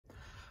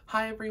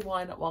Hi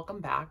everyone,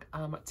 welcome back.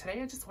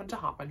 Today I just wanted to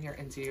hop on here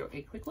and do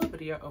a quick little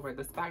video over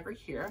this bag right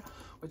here,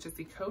 which is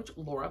the Coach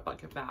Lora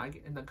Bucket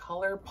Bag in the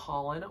color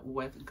Pollen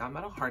with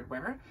gunmetal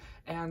hardware.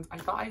 And I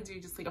thought I'd do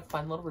just like a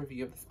fun little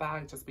review of this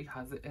bag just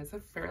because it is a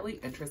fairly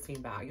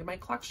interesting bag in my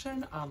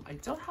collection. I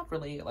don't have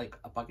really like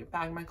a bucket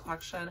bag in my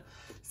collection,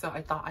 so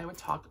I thought I would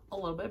talk a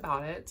little bit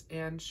about it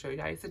and show you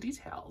guys the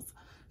details.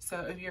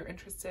 So if you're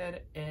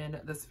interested in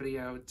this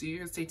video,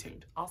 do stay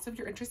tuned. Also, if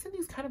you're interested in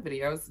these kind of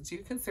videos, do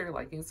consider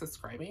liking and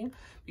subscribing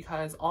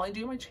because all I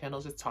do on my channel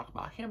is just talk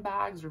about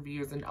handbags,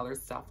 reviews, and other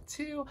stuff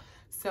too.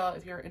 So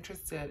if you're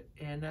interested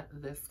in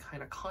this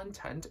kind of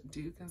content,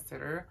 do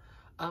consider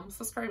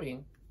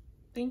subscribing.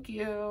 Thank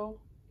you.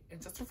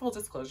 And just for full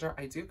disclosure,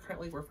 I do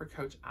currently work for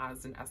Coach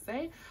as an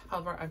SA.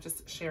 However, I'm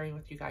just sharing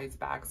with you guys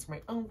bags for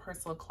my own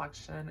personal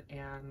collection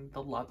and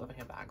the love of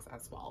handbags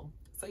as well.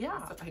 So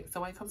yeah,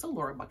 so when it comes to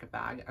Lora Bucket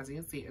Bag, as you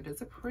can see, it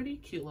is a pretty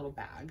cute little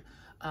bag.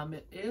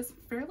 It is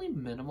fairly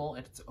minimal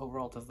in its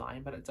overall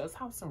design, but it does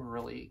have some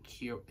really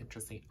cute,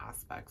 interesting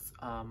aspects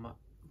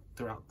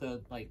throughout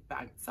the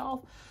bag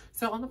itself.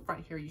 So on the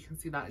front here, you can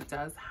see that it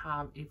does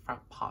have a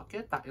front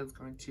pocket that is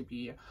going to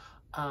be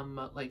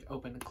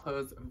open and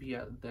close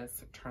via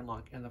this turn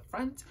lock in the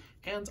front,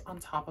 and on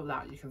top of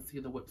that you can see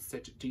the whip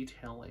stitch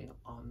detailing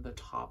on the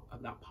top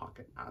of that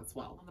pocket as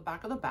well. On the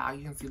back of the bag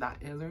you can see that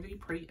is going to be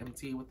pretty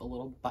empty with a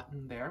little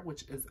button there,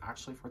 which is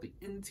actually for the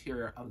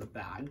interior of the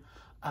bag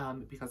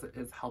because it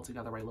is held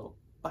together by a little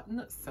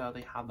button, so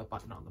they have the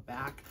button on the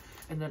back.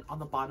 And then on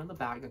the bottom of the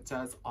bag it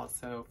does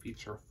also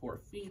feature 4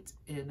 feet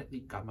in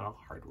the gunmetal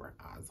hardware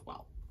as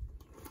well.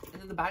 And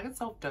then the bag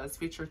itself does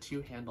feature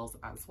 2 handles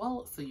as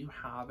well. So you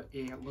have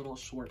a little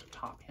short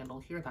top handle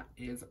here that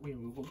is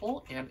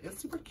removable and is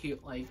super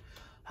cute, like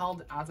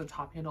held as a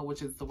top handle,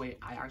 which is the way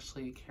I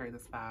actually carry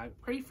this bag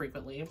pretty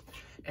frequently.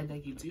 And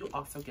then you do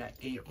also get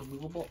a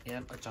removable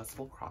and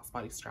adjustable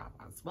crossbody strap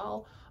as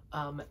well.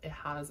 It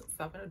has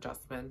 7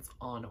 adjustments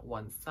on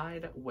one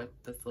side with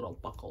this little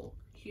buckle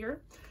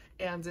here.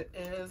 And it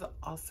is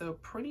also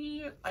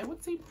pretty, I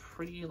would say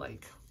pretty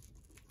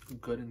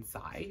good in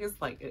size.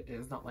 Like it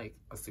is not like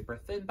a super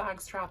thin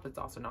bag strap, it's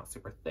also not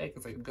super thick,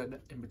 it's like a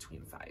good in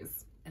between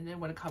size. And then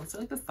when it comes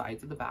to the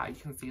sides of the bag,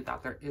 you can see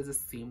that there is a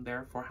seam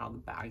there for how the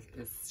bag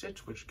is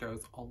stitched, which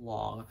goes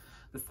along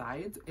the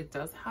sides. It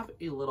does have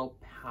a little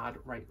pad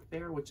right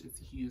there, which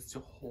is used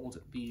to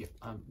hold the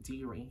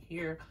D-ring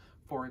here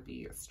for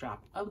the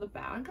strap of the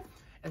bag.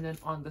 And then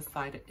on the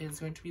side, it is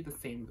going to be the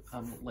same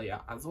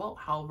layout as well.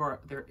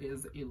 However, there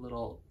is a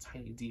little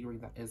tiny D-ring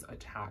that is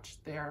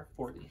attached there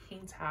for the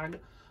hang tag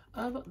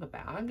of the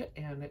bag,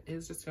 and it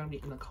is just going to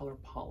be in the color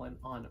Pollen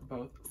on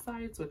both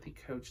sides with the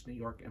Coach New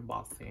York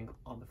embossing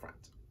on the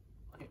front.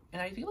 Okay,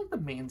 and I think the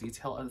main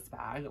detail of this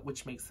bag,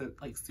 which makes it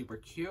super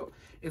cute,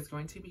 is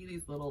going to be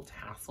these little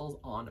tassels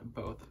on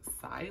both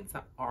sides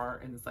that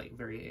are in this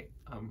very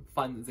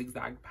fun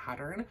zigzag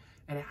pattern,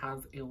 and it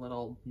has a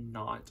little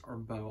knot or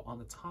bow on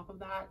the top of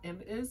that,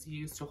 and it is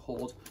used to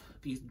hold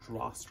these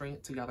drawstring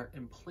together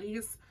in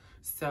place.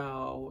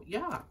 So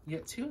yeah, you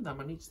get 2 of them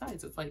on each side,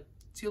 so it's like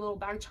 2 little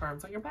bag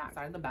charms on your back.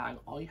 Side of the bag,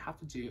 all you have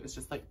to do is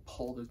just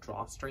pull the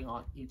drawstring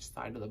on each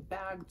side of the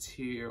bag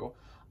to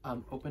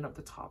open up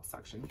the top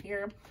section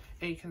here.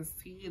 And you can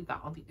see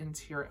that on the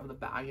interior of the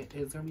bag, it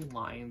is going to be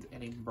lined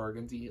in a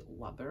burgundy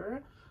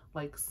leather,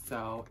 like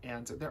so.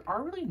 And there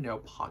are really no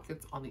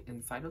pockets on the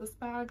inside of this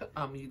bag.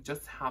 You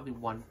just have the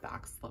one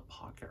back slip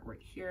pocket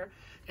right here.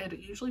 And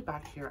usually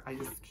back here, I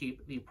just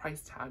keep the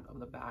price tag of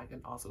the bag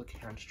and also the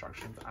care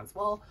instructions as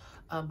well.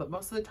 But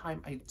most of the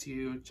time I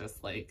do just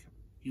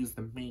use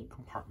the main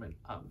compartment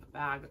of the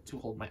bag to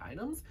hold my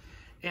items.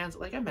 And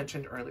like I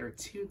mentioned earlier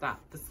too, that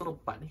this little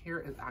button here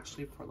is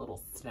actually for a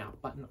little snap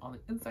button on the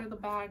inside of the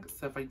bag.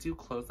 So if I do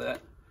close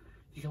it,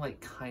 you can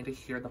kind of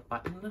hear the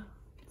button.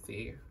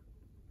 See,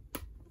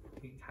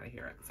 you can kind of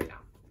hear it. So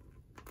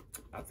yeah,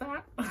 that's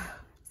that.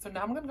 So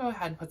now I'm gonna go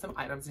ahead and put some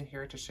items in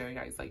here to show you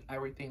guys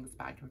everything this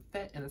bag can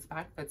fit. And this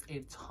bag fits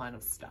a ton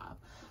of stuff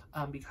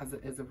because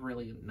it is a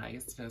really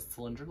nice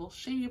cylindrical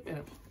shape, and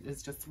it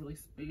is just really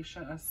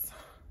spacious.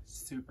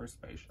 Super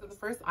spacious. So the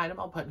first item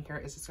I'll put in here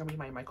is just gonna be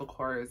my Michael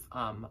Kors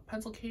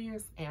pencil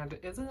case, and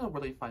it is in a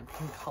really fun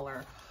pink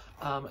color.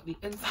 The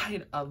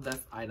inside of this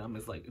item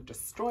is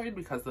destroyed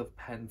because of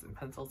pens and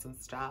pencils and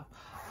stuff,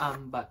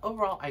 but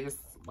overall I just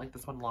like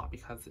this one a lot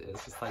because it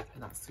is just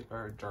in that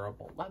super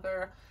durable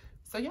leather.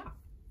 So yeah.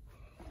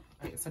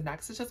 Okay, so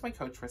next is just my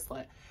Coach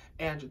wristlet,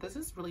 and this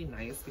is really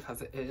nice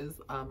because it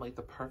is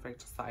the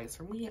perfect size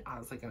for me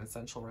as an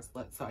essential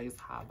wristlet. So I just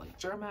have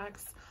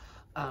Germex,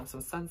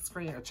 some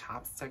sunscreen, a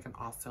chapstick, and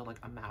also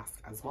a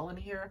mask as well in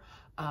here.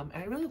 And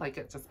I really like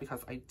it just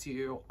because I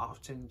do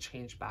often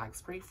change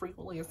bags pretty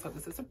frequently, so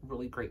this is a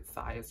really great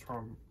size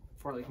for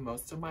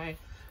most of my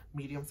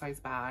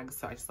medium-sized bags.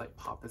 So I just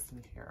pop this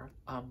in here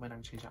when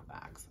I'm changing out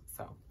bags.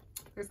 So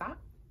here's that.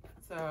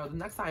 So the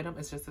next item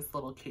is just this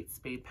little Kate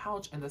Spade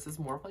pouch, and this is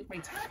more of my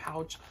tech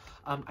pouch.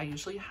 I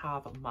usually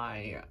have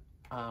my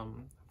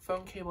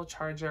phone cable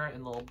charger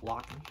and little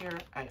block in here.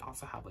 I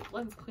also have like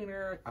lens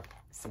cleaner,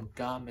 some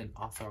gum, and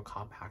also a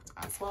compact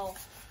as well.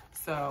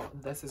 So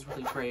this is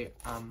really great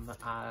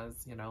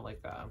as, you know, like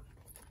a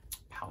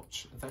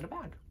pouch inside a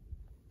bag.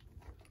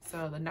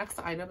 So the next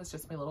item is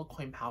just my little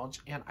coin pouch,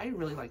 and I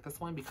really like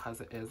this one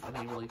because it is in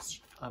a really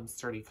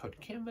sturdy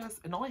coated canvas,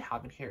 and all I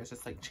have in here is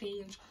just like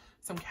change,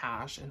 some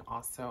cash, and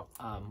also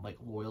like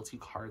loyalty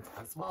cards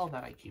as well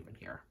that I keep in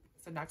here.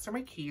 So next are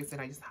my keys,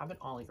 and I just have it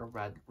on like a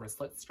red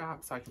wristlet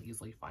strap so I can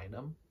easily find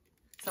them.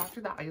 So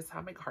after that, I just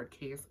have my card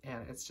case,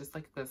 and it's just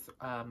like this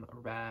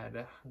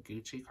red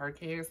Gucci card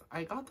case.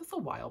 I got this a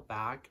while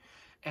back,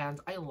 and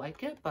I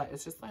like it, but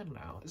it's just, I don't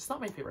know, it's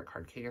not my favorite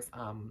card case.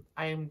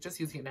 I'm just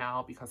using it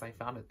now because I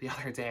found it the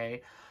other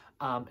day,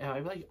 and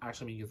I've like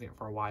actually been using it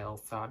for a while,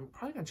 so I'm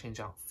probably gonna change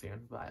it out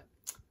soon, but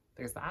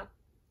there's that.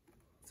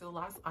 So the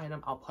last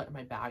item I'll put in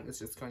my bag is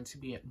just going to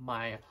be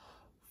my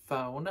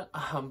phone,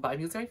 but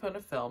I'm using my phone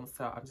to film,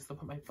 so I'm just gonna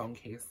put my phone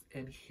case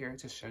in here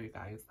to show you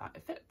guys that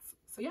it fits.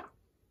 So yeah.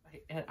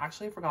 And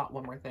actually I forgot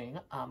one more thing.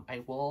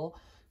 I will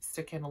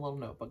stick in a little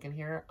notebook in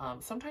here.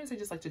 Sometimes I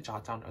just like to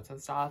jot down notes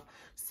and stuff.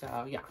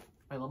 So yeah,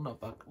 my little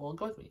notebook will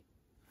go with me.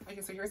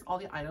 Okay, so here's all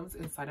the items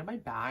inside of my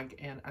bag.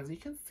 And as you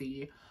can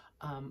see,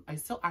 I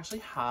still actually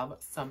have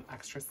some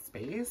extra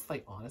space.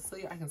 Like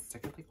honestly, I can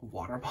stick a like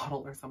water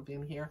bottle or something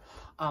in here.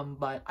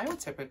 But I would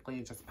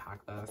typically just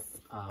pack this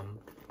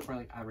for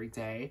like every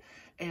day.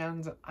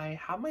 And I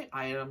have my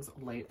items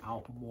laid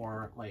out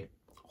more like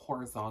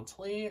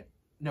horizontally.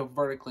 No,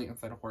 vertically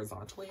instead of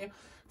horizontally.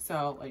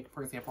 So like,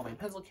 for example, my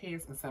pencil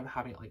case, instead of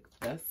having it like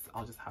this,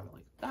 I'll just have it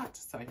like that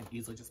so I can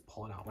easily just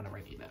pull it out whenever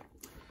I need it.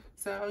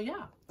 So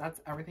yeah, that's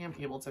everything I'm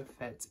able to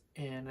fit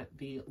in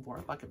the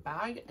Lora Bucket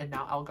bag. And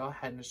now I'll go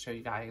ahead and show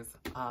you guys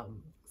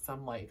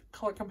some like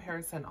color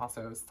comparison,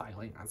 also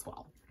styling as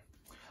well.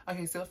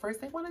 Okay, so the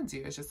first thing I want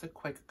to do is just a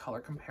quick color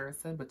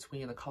comparison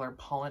between the color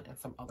Pollen and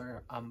some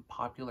other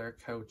popular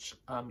Coach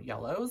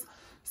yellows.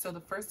 So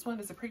the first one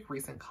is a pretty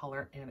recent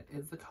color, and it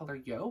is the color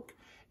Yolk.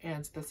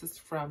 And this is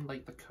from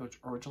like the Coach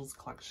Originals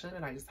collection,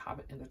 and I just have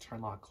it in the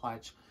turn lock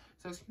clutch.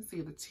 So as you can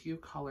see, the two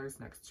colors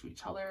next to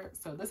each other.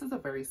 So this is a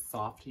very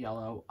soft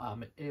yellow.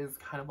 It is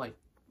kind of like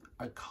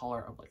a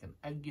color of like an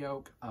egg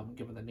yolk,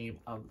 given the name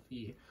of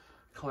the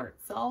color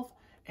itself.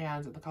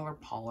 And the color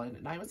Pollen,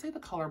 and I would say the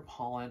color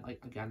Pollen,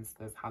 like against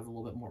this, has a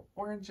little bit more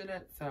orange in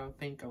it. So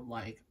think of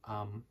like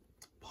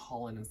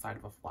pollen inside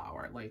of a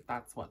flower. Like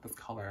that's what this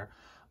color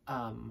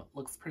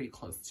looks pretty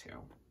close to.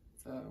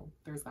 So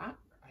there's that.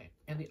 Right.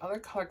 And the other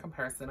color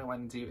comparison I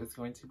want to do is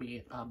going to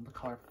be the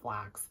color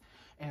Flax.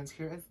 And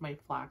here is my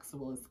Flax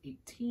Willis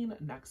 18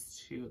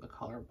 next to the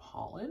color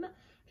Pollen.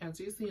 And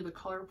so you see the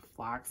color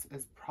Flax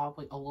is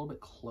probably a little bit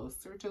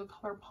closer to the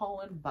color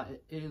Pollen,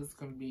 but it is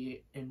going to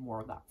be in more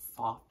of that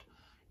soft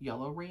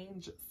yellow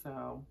range.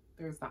 So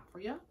there's that for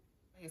you.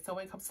 Okay, so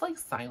when it comes to like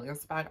styling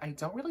this bag, I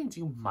don't really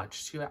do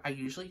much to it. I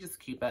usually just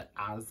keep it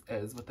as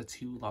is with the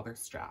two leather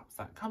straps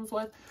that it comes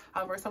with.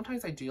 However,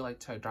 sometimes I do like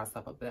to dress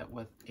up a bit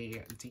with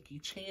a dinky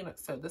chain.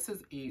 So this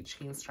is a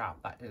chain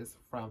strap that is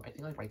from, I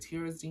think like my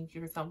Tears dinky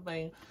or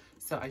something.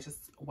 So I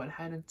just went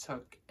ahead and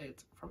took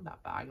it from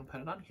that bag and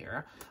put it on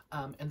here.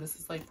 And this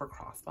is like for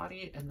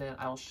crossbody. And then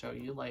I'll show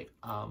you like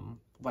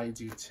what I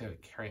do to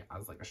carry it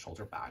as like a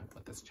shoulder bag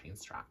with this chain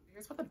strap.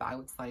 Here's what the bag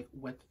looks like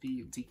with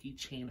the dinky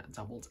chain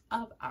doubled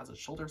up as a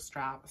shoulder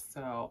strap.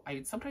 So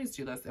I sometimes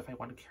do this if I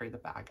want to carry the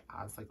bag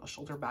as like a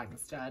shoulder bag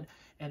instead.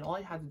 And all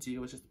I had to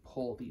do was just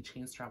pull the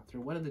chain strap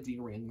through one of the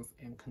D-rings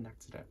and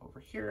connected it over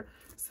here.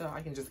 So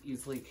I can just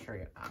easily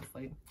carry it as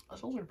like a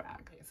shoulder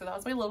bag. Okay, so that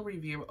was my little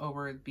review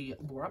over the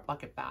Lora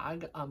Bucket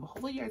bag.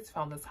 Hopefully you guys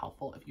found this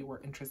helpful if you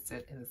were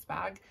interested in this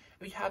bag.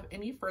 If you have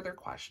any further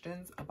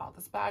questions about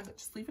this bag,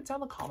 just leave it down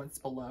in the comments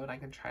below and I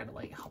can try to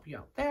like help you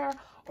out there,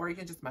 or you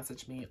can just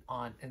message me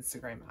on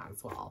Instagram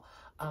as well.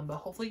 But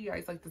hopefully you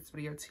guys like this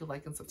video too.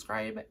 Like and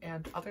subscribe,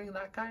 and other than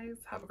that, guys,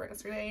 have a great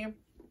rest of your day.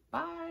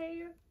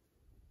 Bye.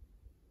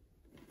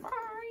 Bye.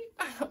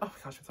 Oh my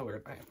gosh, it's so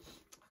weird. Bye.